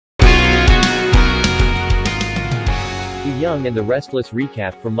Young and the Restless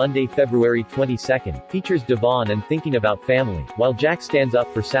recap for Monday, February 22nd, features Devon and thinking about family, while Jack stands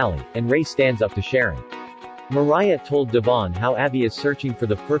up for Sally, and Ray stands up to Sharon. Mariah told Devon how Abby is searching for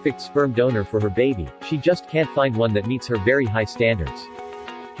the perfect sperm donor for her baby, she just can't find one that meets her very high standards.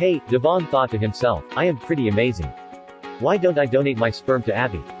 Hey, Devon thought to himself, I am pretty amazing. Why don't I donate my sperm to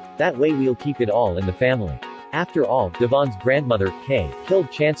Abby? That way we'll keep it all in the family. After all, Devon's grandmother, Kay,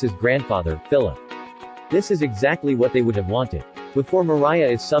 killed Chance's grandfather, Philip. This is exactly what they would have wanted. Before Mariah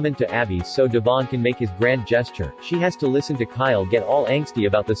is summoned to Abby's so Devon can make his grand gesture, she has to listen to Kyle get all angsty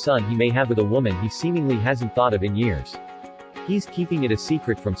about the son he may have with a woman he seemingly hasn't thought of in years. He's keeping it a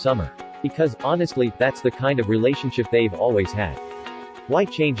secret from Summer. Because, honestly, that's the kind of relationship they've always had. Why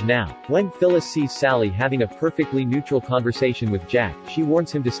change now? When Phyllis sees Sally having a perfectly neutral conversation with Jack, she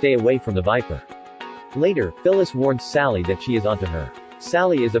warns him to stay away from the Viper. Later, Phyllis warns Sally that she is onto her.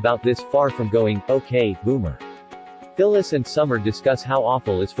 Sally is about this far from going, okay, boomer. Phyllis and Summer discuss how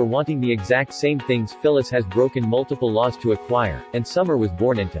awful is for wanting the exact same things Phyllis has broken multiple laws to acquire, and Summer was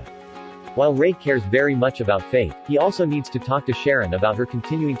born into. While Ray cares very much about Faith, he also needs to talk to Sharon about her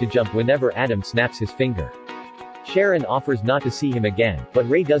continuing to jump whenever Adam snaps his finger. Sharon offers not to see him again, but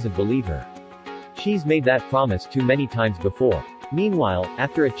Ray doesn't believe her. She's made that promise too many times before. Meanwhile,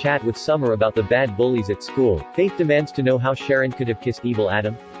 after a chat with Summer about the bad bullies at school, Faith demands to know how Sharon could have kissed evil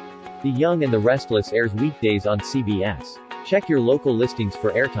Adam. The Young and the Restless airs weekdays on CBS. Check your local listings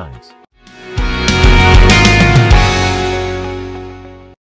for airtimes.